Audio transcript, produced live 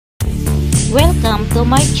Welcome to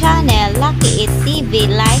my channel, Lucky It TV.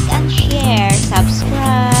 Like and share,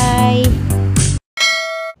 subscribe.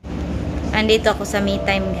 Andito ako sa me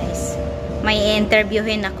time, guys. May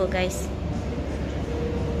interviewin ako, guys.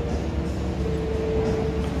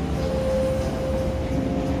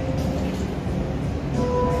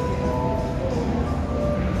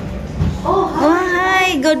 Oh,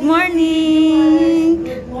 hi. Good morning.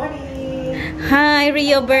 Good morning. Hi,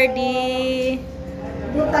 Rio Verde.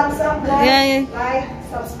 Do thumbs up, guys. Yeah. Like,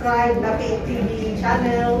 subscribe, Lucky It TV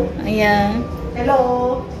channel. Ayan. Hello,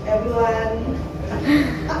 everyone.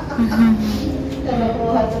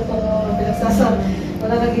 Kalokohan ko ito. Pinagsasan.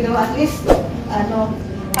 Wala na ginawa. At least,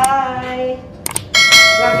 hi.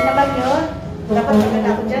 Grabe naman yun. Dapat naman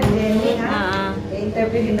ako dyan, Jenny, ha?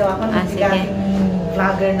 I-interviewin daw ako ng bigating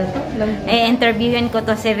vlogger na to. Interviewin ko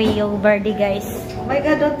to si Rio Verde, guys. Oh my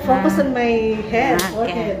God, don't focus on my head.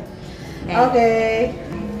 Okay. Okay.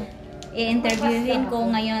 I-interviewin ko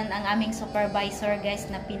ngayon ang aming supervisor, guys,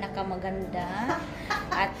 na pinakamaganda.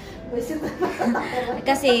 At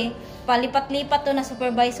kasi palipat-lipat to na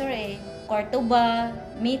supervisor eh. Cordoba,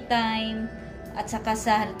 me time, at saka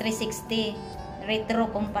sa 360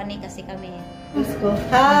 retro company kasi kami. Let's go.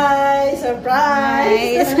 Hi!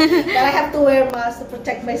 Surprise! But I have to wear mask to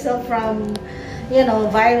protect myself from, you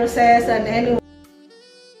know, viruses and any.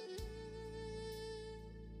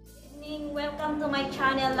 Welcome to my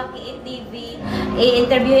channel, Lucky It TV.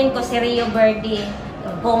 I-interviewin ko si Rio Verde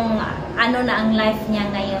kung ano na ang life niya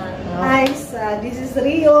ngayon. Hi, this is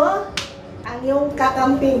Rio. Ang yung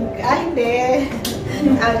kakamping. Hindi.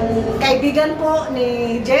 Ang kaibigan po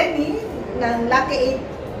ni Jenny ng Lucky It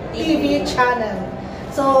TV channel.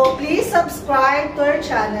 So, please subscribe to her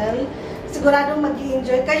channel. Siguradong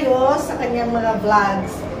mag-i-enjoy kayo sa kanyang mga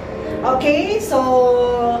vlogs. Okay, so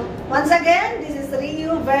once again, this is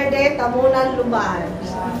Rio Verde, Tamunan, LUMAAD.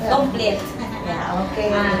 Complete. Yeah, okay.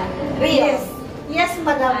 Rio. Yes,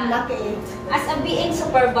 Madam Lucky It. As a being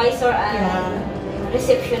supervisor and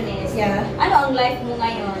receptionist, ano ang life mo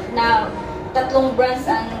ngayon na tatlong branch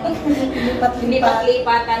ang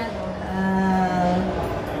lipat-lipatan mo?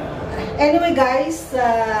 Anyway guys,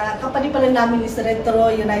 company pala namin is Retro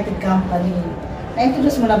United Company.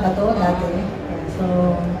 Na-introduce mo na ba ito dati?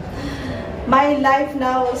 So, my life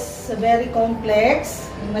now is very complex.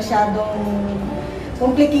 Masyadong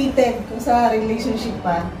complicated kung sa relationship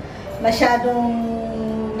pa. Masyadong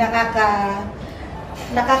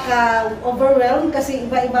nakaka-overwhelm kasi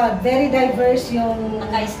iba-iba. Very diverse yung...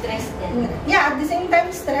 Naka-stress din. Yeah, at the same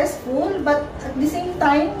time stressful, but at the same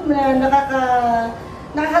time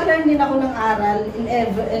nakaka-learn din ako ng aral in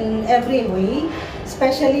every way.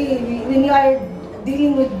 Especially when you are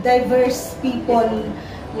dealing with diverse people,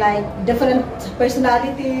 like different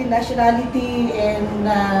personality, nationality, and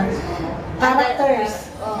characters.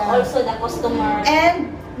 Also the customer.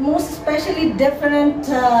 And most especially different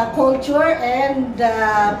culture and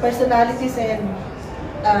personalities and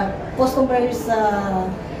customers'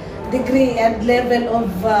 degree and level of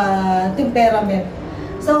temperament.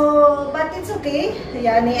 So, but it's okay.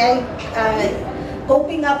 Yani, I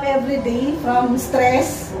coping up every day from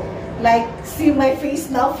stress. Like, see my face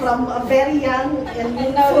now from a very young and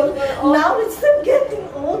youthful. Now it's getting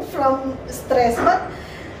old from stress. But,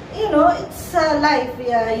 you know, it's life.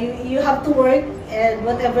 Yeah, you have to work and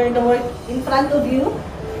whatever the work in front of you,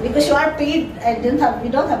 because you are paid and you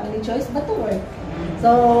don't have any choice but to work.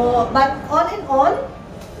 So, but all in all,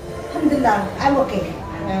 alhamdulillah, I'm okay.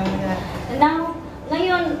 Now,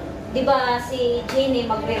 ngayon, di ba si Jenny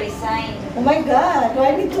magre-resign? Oh my God, do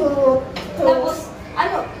I need to... Tapos,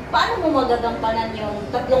 paano mo magagampanan yung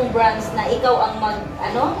tatlong branch na ikaw ang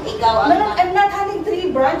ikaw ang... No, I'm not having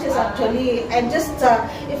 3 branches actually. I'm just,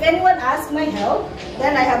 if anyone asks my help,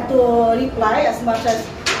 then I have to reply as much as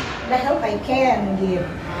the help I can give.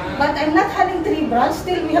 But I'm not having 3 branches.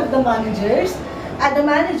 Still, we have the managers. At the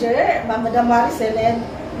manager, Madam Maricel and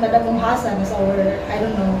Madam Hassan is our, I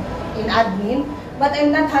don't know, in admin. But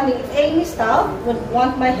I'm not having, if any staff would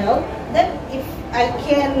want my help, then if I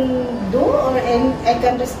can do or I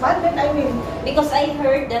can respond, then I will. Because I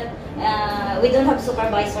heard that we don't have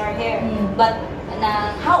supervisor here. But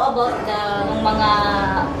how about the mga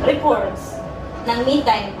reports ng me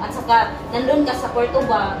time at saka nandun ka sa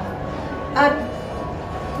Cordoba?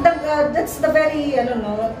 That's the very, I don't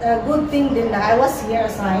know, good thing din na I was here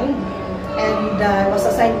assigned and I was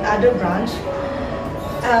assigned other branch.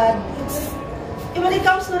 When it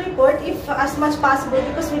comes to report, if as much possible,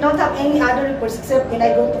 because we don't have any other reports except when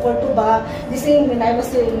I go to Cordoba, the same when I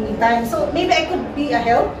was in me time. So maybe I could be a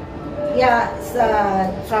help. Yeah,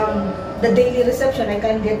 from the daily reception, I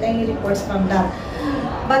can get any reports from that.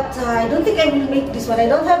 but I don't think I will make this one. I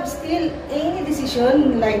don't have still any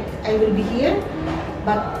decision like I will be here.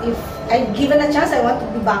 But if I'm given a chance, I want to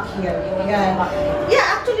be back here.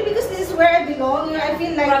 Yeah, actually, because this is where I belong. I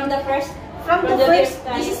feel like from the first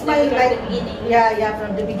this is my like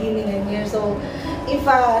from the beginning I'm here. So if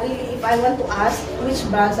I want to ask which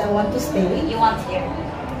branch I want to stay, you want here.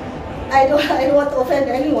 I don't want to offend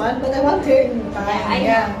anyone, but I want here in time.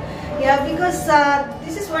 Yeah, because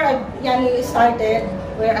this is where I started,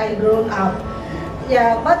 where I grown up.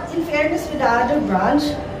 Yeah, but in fairness with the other branch,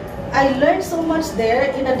 I learned so much there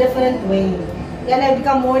in a different way. And I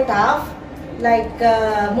become more tough, like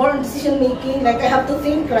more on decision making. Like I have to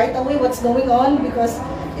think right away what's going on because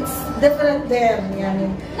it's different there.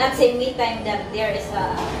 Not same me time that there is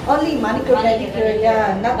only manicure, pedicure.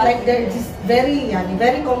 Yeah, not but like there is very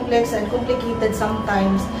complex and complicated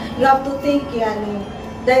sometimes. You have to think,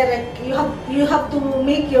 direct. You have to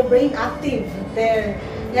make your brain active there.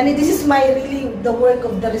 This is really the work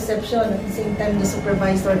of the reception at the same time the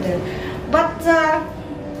supervisor there. But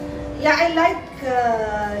I like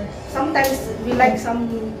sometimes we like some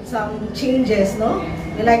changes, no?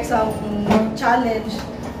 We like some challenge.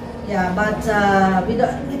 Yeah, but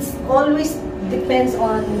it's always depends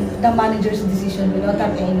on the manager's decision. We don't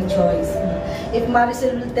have any choice. If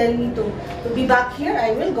Maricel will tell me to be back here,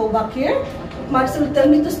 I will go back here. If Maricel will tell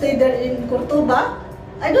me to stay there in Cordoba,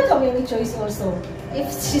 I don't have any choice also. If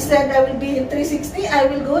she said I will be in 360, I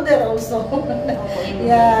will go there also.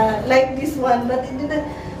 Yeah, like this one.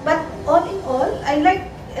 But all in all, I like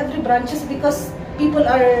every branches because people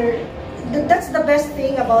are. That's the best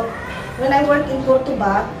thing about when I work in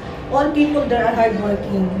Cordoba. All people there are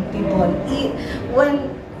hardworking people.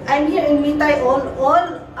 When I'm here in Mitay, all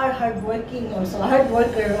are hardworking also, hard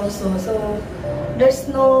worker also. So there's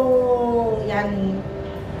no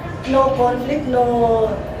conflict,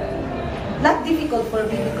 not difficult for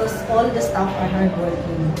me because all the staff are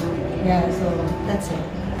hardworking. Yeah, so that's it.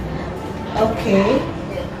 Okay.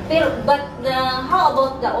 But how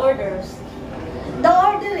about the orders? The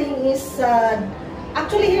ordering is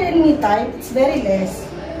actually here in Mitay, it's very less.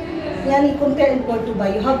 Compared in Cordoba,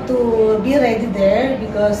 you have to be ready there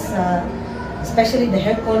because especially the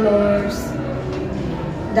hair colors,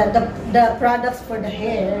 the products for the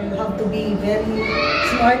hair, you have to be very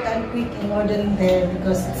smart and quick in ordering there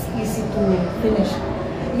because it's easy to finish.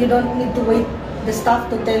 You don't need to wait the staff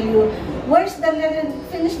to tell you where's the linen,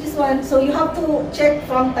 finish this one. So you have to check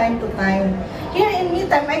from time to time. Here in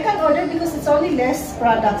Meantime, I can order because it's only less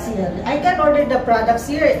products here. I can order the products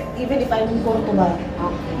here even if I'm in Cordoba.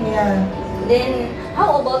 Okay. Yeah. Then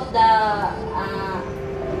how about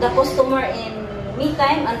the customer in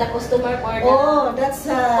Meantime and the customer for the that's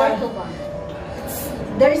Cordoba?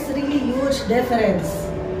 There is really huge difference.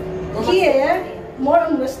 Here, more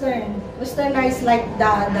on Western. Westernized like the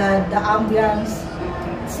ambience.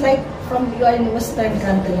 It's like from you are in Western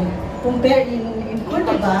country. Compared in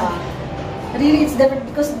Cordoba, really it's different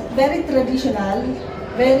because very traditional,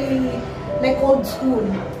 very like old school.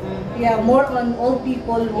 Yeah, more on old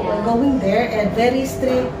people who are going there and very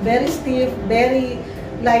strict, very stiff, very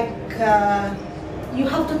like you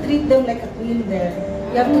have to treat them like a queen there.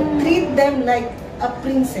 You have to treat them like a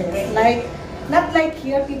princess. Like not like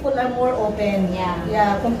here, people are more open.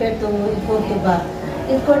 Yeah, compared to in Cordoba.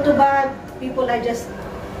 In Cordoba, people are just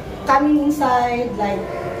coming inside, like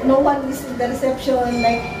no one is in the reception,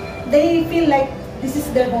 like they feel like this is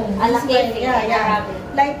their home.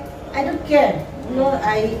 Like I don't care.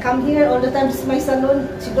 I come here all the time. This is my salon.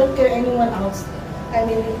 She don't care anyone else. I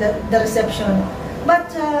mean the reception. But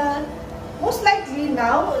most likely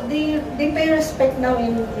now they pay respect now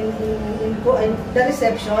in the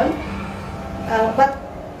reception. But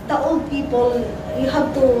the old people, you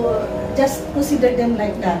have to just consider them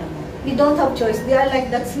like that. We don't have choice. They are like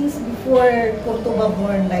that since before Cordoba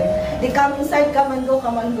born. Like they come inside, come and go.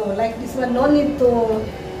 Like this one, no need to.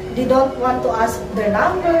 They don't want to ask their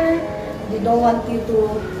number. They don't want you to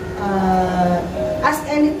ask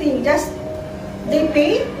anything. Just they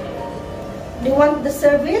pay. They want the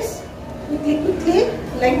service quickly,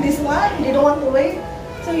 like this one. They don't want to wait.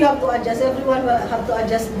 So you have to adjust. Everyone will have to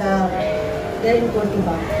adjust their in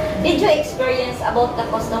Cordoba. Did you experience about the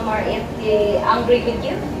customer if they angry with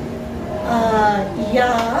you?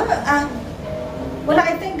 Well,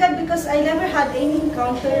 I thank God because I never had any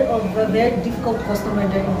encounter of a very difficult customer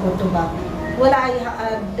there in Cordoba. Well,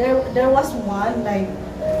 there was one like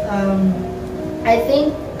I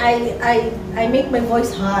think I make my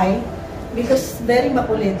voice high because very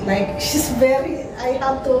makulit. Like she's very. I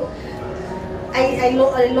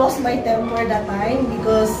lost my temper that time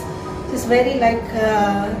because she's very like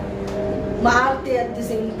maarte at the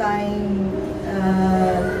same time.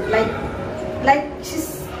 like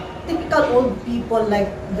she's typical old people, like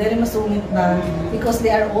very masungit na because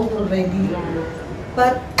they are old already.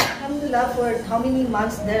 But alhamdulillah, for how many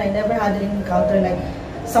months there, I never had an encounter like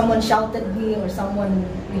someone shouted me or someone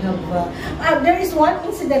we have. There is one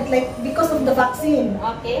incident like because of the vaccine.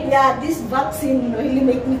 Okay. Yeah, this vaccine really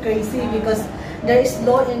make me crazy because there is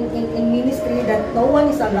law in ministry that no one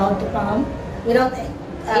is allowed to come without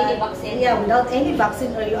any vaccine. Yeah, without any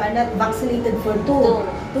vaccine, or you are not vaccinated for two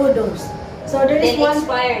doses. So there is one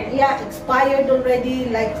expired. Yeah, expired already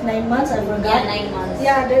like 9 months. I forgot. Yeah, 9 months.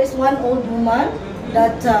 Yeah, there is one old woman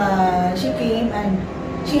that she came and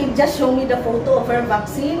she just showed me the photo of her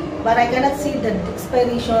vaccine, but I cannot see the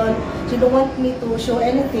expiration. She don't want me to show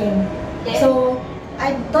anything. Okay. So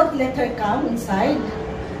I don't let her come inside.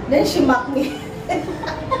 Then she mocked me.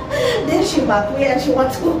 Then she mocked me and she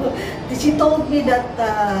wants to. She told me that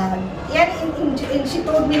she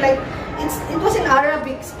told me like it was in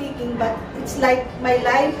Arabic speaking, but it's like my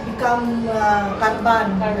life become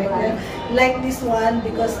karban. Like this one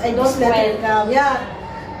because I don't let her come. Yeah,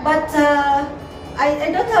 but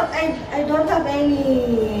I don't have I don't have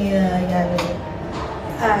any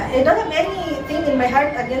I don't have anything in my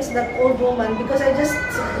heart against that old woman because I just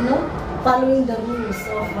following the rules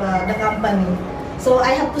of the company. So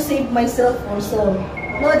I have to save myself also.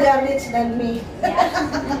 No, they are rich than me.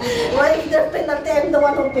 Why if they're penalty, I'm the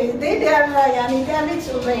one who pay. They are rich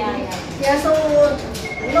already. Yeah, so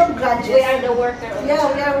no grudges. We are the worker. Yeah,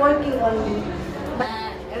 we are working only.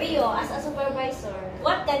 Rio, as a supervisor,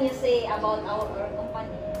 what can you say about our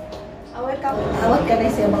company? What can I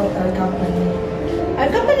say about our company? Our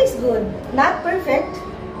company is good. Not perfect.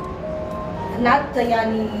 Not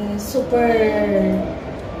super.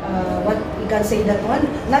 What we can say that one?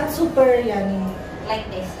 Not super like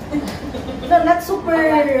this. No, not super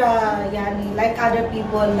like other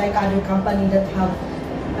people, like other company that have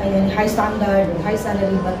high standard, high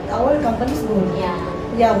salary, but our company is good.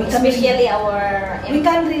 Yeah, we can especially we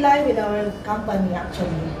can rely with our company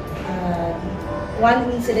actually.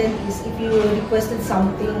 One incident is if you requested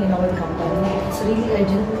something in our company, it's really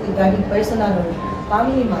urgent regarding personal or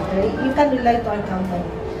family matter, you can rely to our company.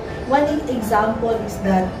 One example is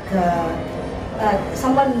that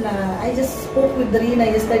someone, I just spoke with Rina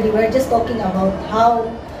yesterday, we were just talking about how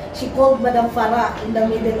she called Madam Farah in the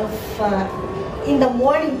middle of, in the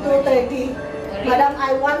morning, 2:30. Madam,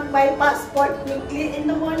 I want my passport quickly. In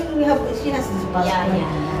the morning, she has this passport.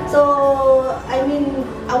 So, I mean,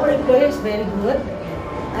 our employer is very good.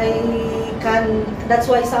 That's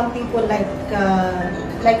why some people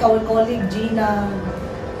like our colleague Gina,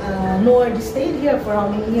 Noor, they stayed here for how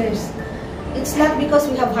many years? It's not because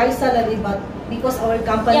we have high salary, but because our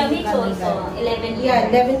company. Yeah, me too also. 11 years. Yeah,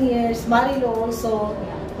 11 years. Marilo also.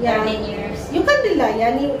 Yeah. 13 years. You can rely.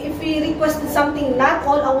 If we requested something, not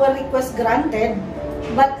all our requests granted,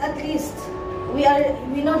 but at least we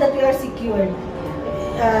know that we are secured.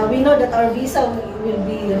 We know that our visa will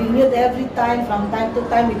be renewed every time, from time to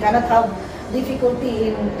time. We cannot have difficulty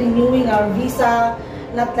in renewing our visa,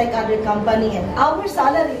 not like other company. And our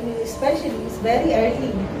salary, especially, is very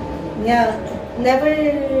early. Yeah, never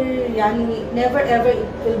ever it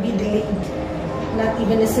will be delayed. Not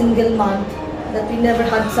even a single month that we never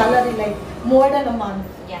had salary like more than a month.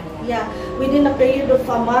 Yeah. Within a period of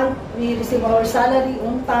a month, we receive our salary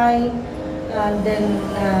on time, and then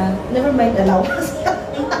never mind allowance.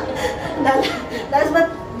 That's what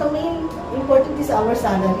the main important is, our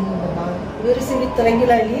salary in the month. We receive it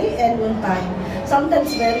regularly and on time.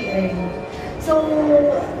 Sometimes very early. So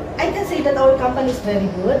I can say that our company is very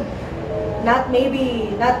good. Not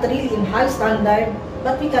really in high standard,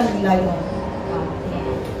 but we can rely on.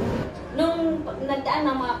 Nung nagdaan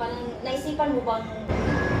ng mga panahon, naisipan mo bang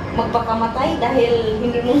magpakamatay dahil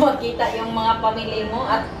hindi mo makita yung mga pamilya mo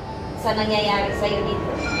at sa nangyayari sa'yo dito?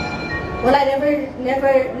 Well, I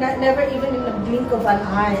never even in the blink of an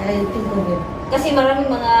eye, I think of it. Kasi maraming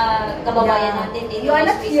mga kababayan natin dito. You are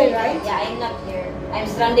not here, right? Yeah, I'm not here. I'm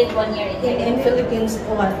stranded 1 year in Philippines.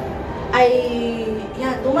 What?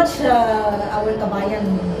 Too much our kabayan,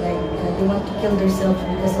 like they want to kill themselves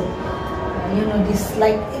because of this,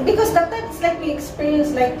 like, because that time it's like we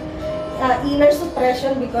experience like inner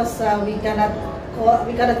suppression because we cannot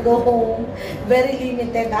go home, very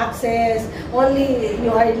limited access, only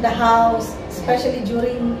you are in the house, especially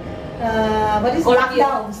during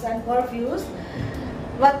lockdowns and curfews.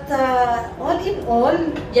 But all in all,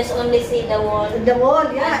 just only see the wall. The wall,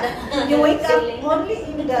 yeah. You wake up only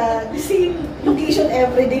in the same location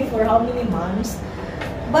every day for how many months?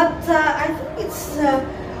 But I think it's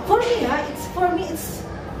for me. It's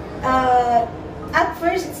at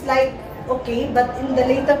first it's like okay, but in the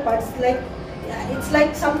later parts, like it's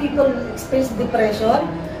like some people experience depression,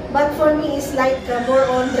 but for me it's like more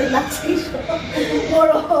on relaxation,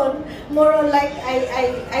 more on like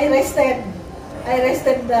I rested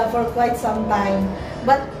for quite some time,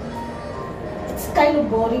 but it's kind of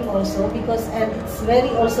boring also because, and it's very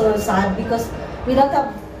also sad because we don't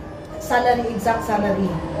have salary, exact salary.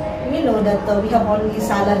 We know that we have only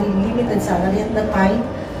salary, limited salary at the time.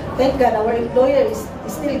 Thank God our employer is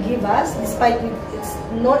still give us, despite it's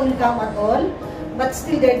no income at all, but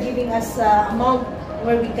still they're giving us amount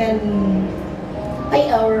where we can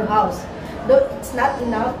pay our house. Though it's not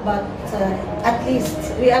enough, but at least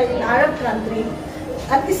we are in Arab country.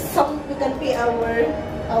 At least we can pay our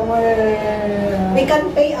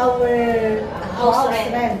house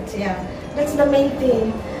rent. Yeah, that's the main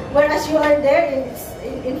thing. Whereas you are there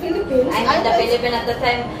in Philippines. I'm in the Philippines at the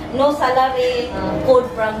time, no salary,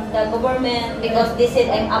 food from the government because they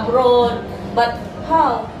said I'm abroad. But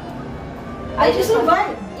how? I just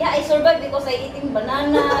survive. Yeah, I survived because I eating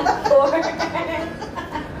banana, pork.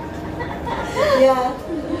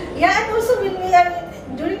 Yeah, and also when we are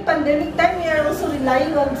during pandemic time, we are also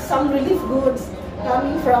relying on some relief goods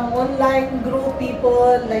coming from online group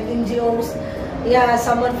people like NGOs. Yeah,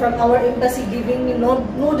 someone from our embassy giving me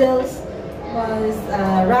noodles,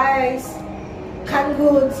 rice, canned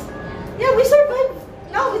goods. Yeah, we survived.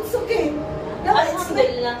 Now it's okay. Now it's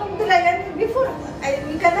like, alhamdulillah. Before,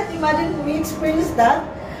 we cannot imagine we experienced that.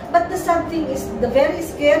 But the sad thing is, the very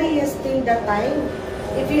scariest thing that time,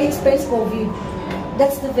 if you experience COVID,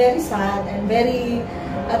 that's the very sad and very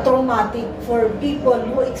traumatic for people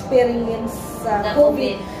who experience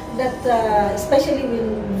COVID. That especially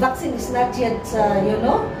when vaccine is not yet,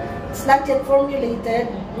 it's not yet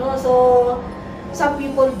formulated. So some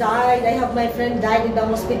people died. I have my friend died in the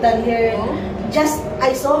hospital here. Just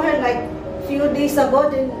I saw her like few days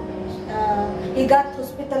ago. Then he got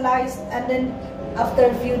hospitalized, and then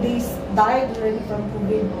after a few days died already from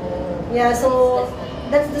COVID. Yeah, so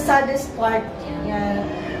that's the saddest part. Yeah,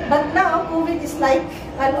 but now COVID is like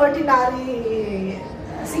an ordinary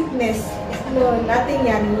sickness. No, nothing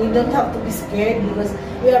yan. You don't have to be scared because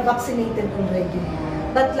we are vaccinated already.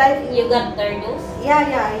 But like you got third dose? Yeah,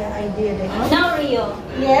 I did. Now Rio.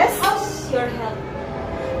 Yes. How's your health?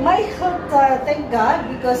 My health, thank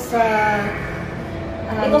God, because I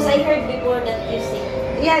heard before that you sick.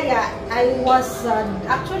 Yeah. I was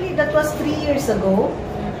actually that was 3 years ago.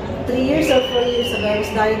 3 years or 4 years ago, I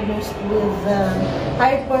was diagnosed with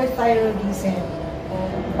hyperthyroidism.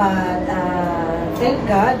 But thank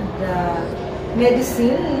God,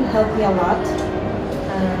 medicine helped me a lot.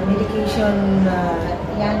 Medication,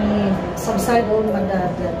 subside all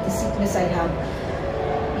the sickness I have.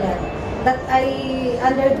 Yeah, that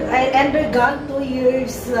I undergone 2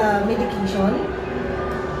 years medication.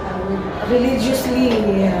 Religiously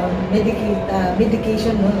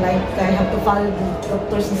medication, like I have to follow the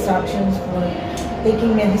doctor's instructions for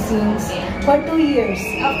taking medicines for 2 years.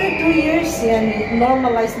 After 2 years,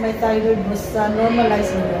 normalized, my thyroid was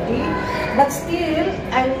normalized already, but still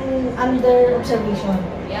I'm under observation.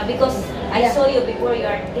 Yeah, because I saw you before you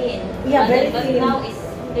are thin. Yeah, very but thin. Now is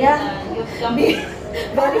you become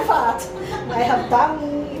very fat. I have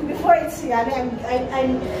tummy. Before it's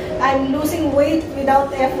I'm losing weight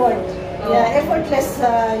without effort. Yeah, effortless.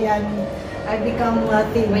 I become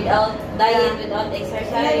thin. Without diet, without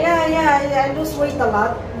exercise. Yeah. I lose weight a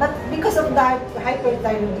lot, but because of that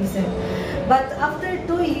hyperthyroidism. But after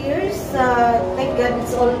 2 years, thank God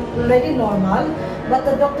it's already normal. But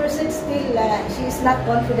the doctor said still she is not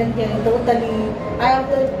confident yet. I am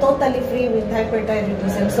totally free with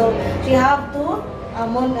hyperthyroidism. So she have to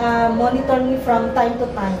monitor me from time to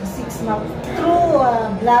time, 6 months, through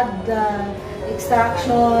blood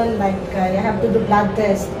extraction, like I have to do blood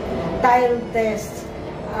test, thyroid test,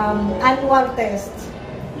 annual test.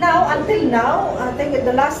 Now, until now, I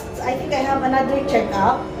think I have another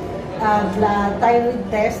checkup, blood thyroid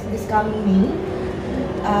test this coming May.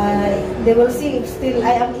 They will see if still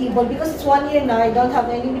I am able, because it's 1 year now, I don't have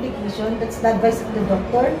any medication. That's the advice of the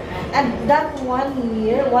doctor. And that 1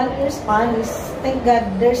 year span is, thank God,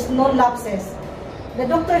 there's no lapses. The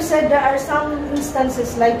doctor said there are some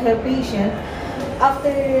instances like her patient,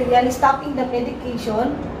 after stopping the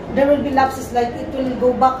medication, there will be lapses, like it will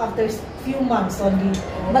go back after few months only.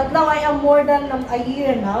 But now I am more than a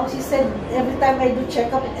year now. She said every time I do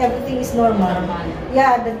checkup, everything is normal.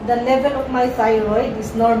 Yeah, the level of my thyroid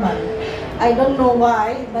is normal. I don't know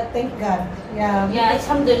why, but thank God. Yeah. Yeah,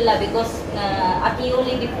 alhamdulillah, because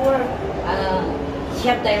Akioli before she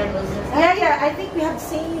had thyroidosis. Yeah. I think we have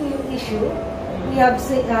same issue. We have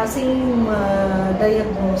same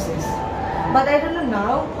diagnosis. But I don't know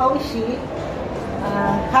now. How is she?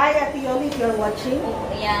 Hi, Ate Yoli, if you're watching.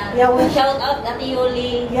 Yeah. Yeah, we Shout out Ate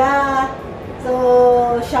Yoli. Yeah.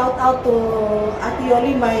 So, shout out to Ate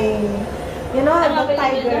Yoli, my, you know, Ano the ba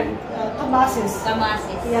tiger, yun? Kamasis.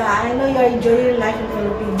 Kamasis. Yeah, I know you're enjoying your life in the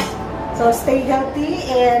Philippines. So, stay healthy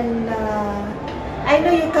and I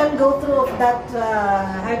know you can go through of that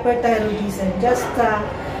hyperthyroidism. Just,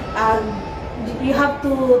 you have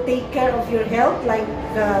to take care of your health, like,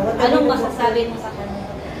 Anong masasabi mo sa kanya?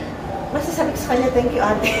 Masasabi ko sa kanya, thank you,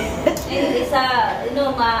 ate. Isa,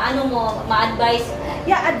 ma-advise?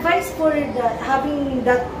 Yeah, advice for having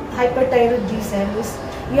that hyperthyroidism is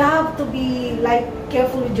you have to be like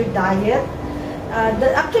careful with your diet.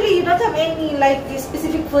 Actually, you don't have any like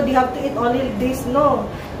specific food you have to eat only this. No,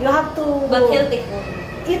 you have to. But healthy food.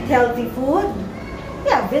 Eat healthy food.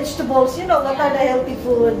 Yeah, vegetables. You know what are the healthy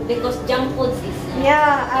food? Because junk foods is.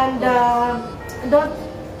 Yeah, and don't.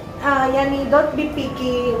 Don't be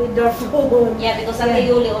picky with your food. Yeah, because Ate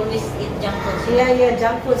Yuli always eat junk foods. Yeah,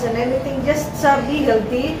 junk foods and anything. Just be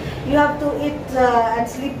healthy. You have to eat and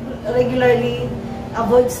sleep regularly.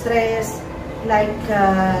 Avoid stress, like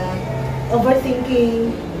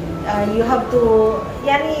overthinking. You have to,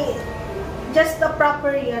 just the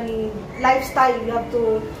proper lifestyle. You have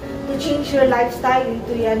to change your lifestyle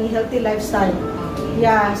into healthy lifestyle.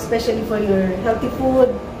 Yeah, especially for your healthy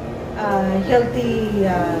food. Healthy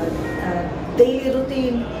daily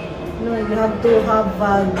routine. You have to have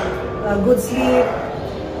good sleep.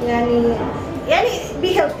 Be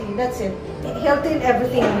healthy. That's it. Healthy in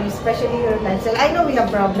everything, especially your lifestyle. I know we have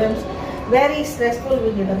problems. Very stressful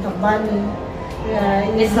when you don't have money.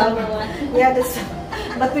 It's number one. Yeah,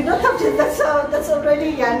 but we don't have to. That's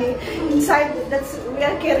already inside. We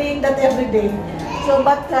are carrying that every day. So,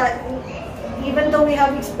 but even though we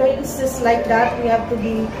have experiences like that, we have to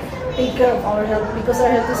take care of our health because our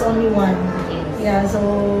health is only one. Yeah, so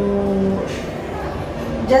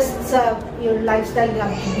just your lifestyle, you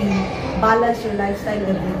have to balance your lifestyle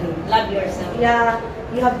every day. Love yourself. Yeah,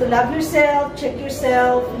 you have to love yourself, check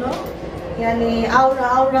yourself, no?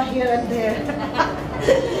 Aura here and there.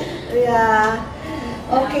 Yeah.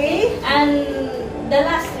 Okay. And the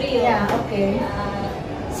last RIO. Yeah, okay.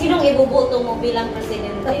 Sinong ibuboto mo bilang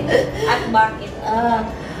presidente at bakit?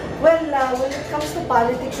 Well, when it comes to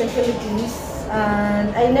politics in Philippines,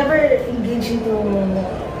 I never engaged into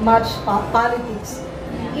much politics.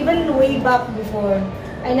 Even way back before,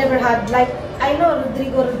 I never had, like, I know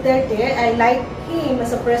Rodrigo Duterte, I like him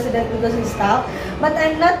as a president because he's tough, but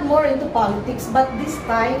I'm not more into politics. But this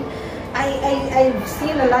time, I've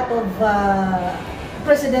seen a lot of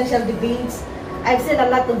presidential debates. I've seen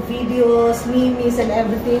a lot of videos, memes, and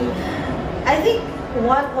everything. I think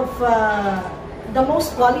one of the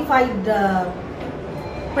most qualified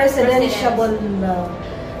presidential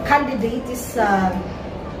candidate is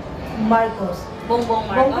Marcos. Bongbong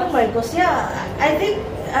Marcos. Bongbong Marcos, yeah. I think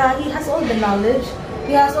he has all the knowledge.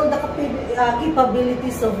 He has all the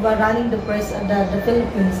capabilities of running the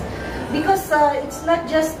Philippines. Because it's not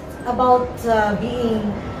just about being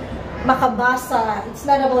makabasa. It's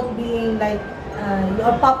not about being like you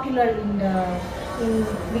are popular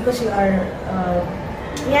because you are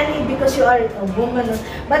because you are a woman,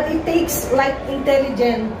 but it takes like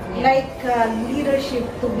intelligent, like leadership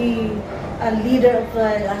to be a leader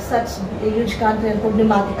of such a huge country and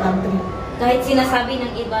problematic country. Kahit sinasabi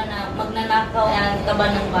ng iba na magnanakaw ang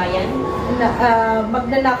kaban ng bayan?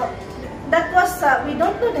 Magnanakaw. That was, we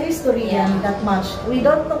don't know the history that much. We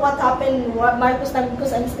don't know what happened, Marcos time,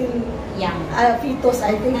 because I'm still young. Fetus,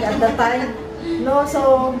 I think, at the time. No,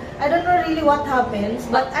 so I don't know really what happens,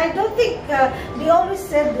 but I don't think they always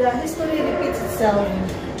said history repeats itself.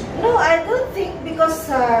 No, I don't think, because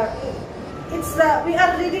it's we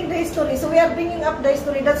are reading the history, so we are bringing up the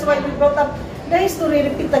history. That's why we brought up the history,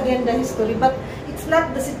 repeat again the history. But it's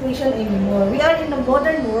not the situation anymore. We are in a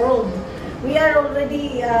modern world. We are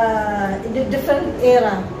already in a different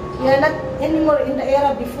era. We are not anymore in the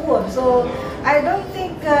era before. So I don't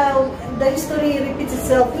think the history repeats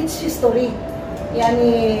itself. Which history?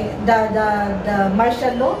 The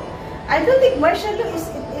martial law. I don't think martial law is.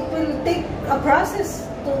 It will take a process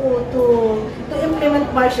to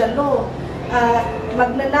implement martial law.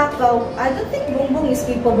 Magnanakaw. I don't think Bongbong is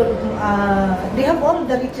capable. They have all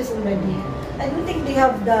the riches already. I don't think they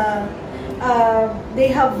have the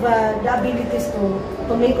abilities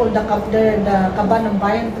to make all the kaban ng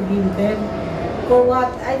bayan to be with them. For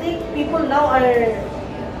what? I think people now are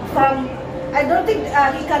from. I don't think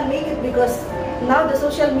he can make it because now the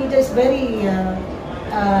social media is very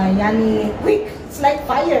quick. It's like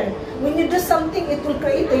fire. When you do something, it will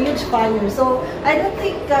create a huge fire. So I don't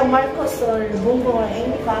think Marcos or Bongbong or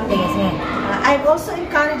any family. I'm also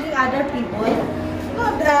encouraging other people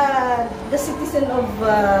the citizen of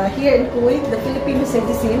here in Kuwait, the Filipino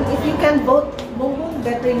citizen, if you can vote Bongbong,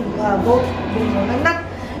 better vote Bongbong. I'm not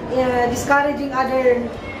discouraging other,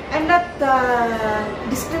 I'm not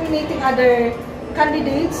discriminating other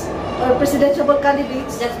candidates or presidential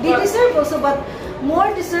candidates. They deserve also, but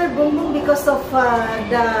more deserve Bongbong because of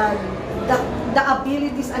the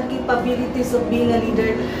abilities and capabilities of being a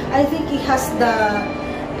leader. I think he has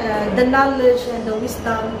the knowledge and the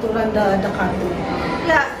wisdom to run the country.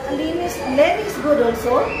 Yeah, Lenny is good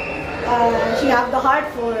also. She have the heart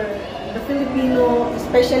for the Filipino,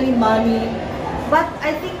 especially money. But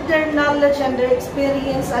I think their knowledge and their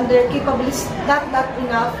experience and their capabilities not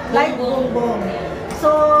enough, like Bongbong.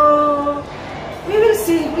 So we will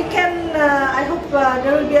see. We can. I hope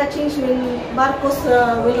there will be a change when Marcos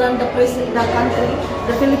will run the country,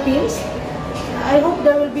 the Philippines. I hope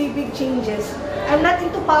there will be big changes. I'm not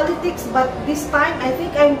into politics, but this time I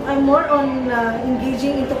think I'm more on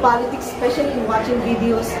engaging into politics, especially in watching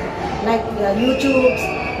videos like YouTube,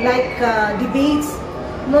 like debates.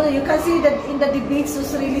 No, you can see that in the debates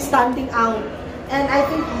who's really standing out. And I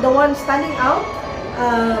think the one standing out,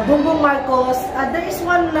 Bongbong Marcos. There is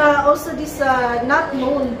one also this not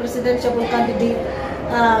known presidential candidate.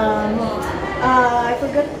 I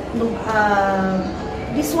forgot.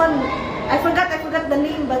 This one. I forgot the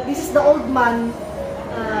name, but this is the old man,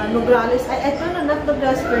 Nograles. I don't know, not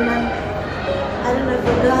Nograles, Fernand. I don't know, I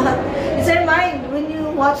forgot. It's in mind, when you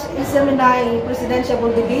watch SMNI presidential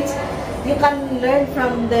debates, you can learn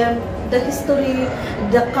from them the history,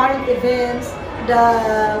 the current events,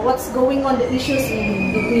 what's going on, the issues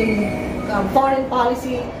between foreign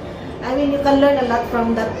policy. I mean, you can learn a lot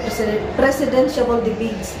from that presidential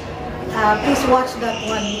debates. Please watch that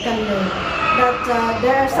one. You can learn that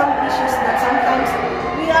there are some issues that sometimes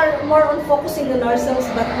we are more on focusing on ourselves,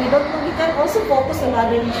 but we don't know. We can also focus on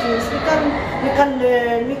other issues. We can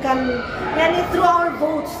learn. We can, and through our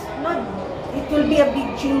votes, it will be a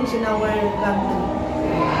big change in our country.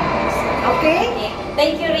 Okay?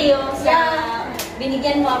 Thank you, Rio, sa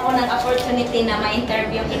binigyan mo ako ng opportunity na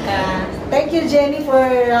ma-interview kita. Thank you, Jenny, for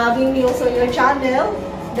having me also on your channel.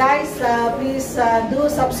 Guys, please do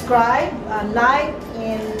subscribe, like,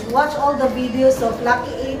 and watch all the videos of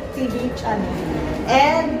Lucky 8 TV channel.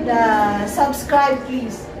 And subscribe,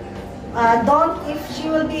 please. If she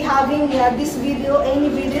will be having this video, any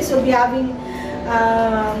videos will be having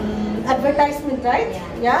advertisement, right?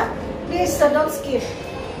 Yeah? Please don't skip.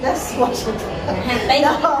 Just watch it. Thank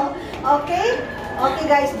you. Okay? Okay,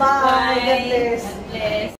 guys. Bye. God bless. God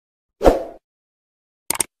bless.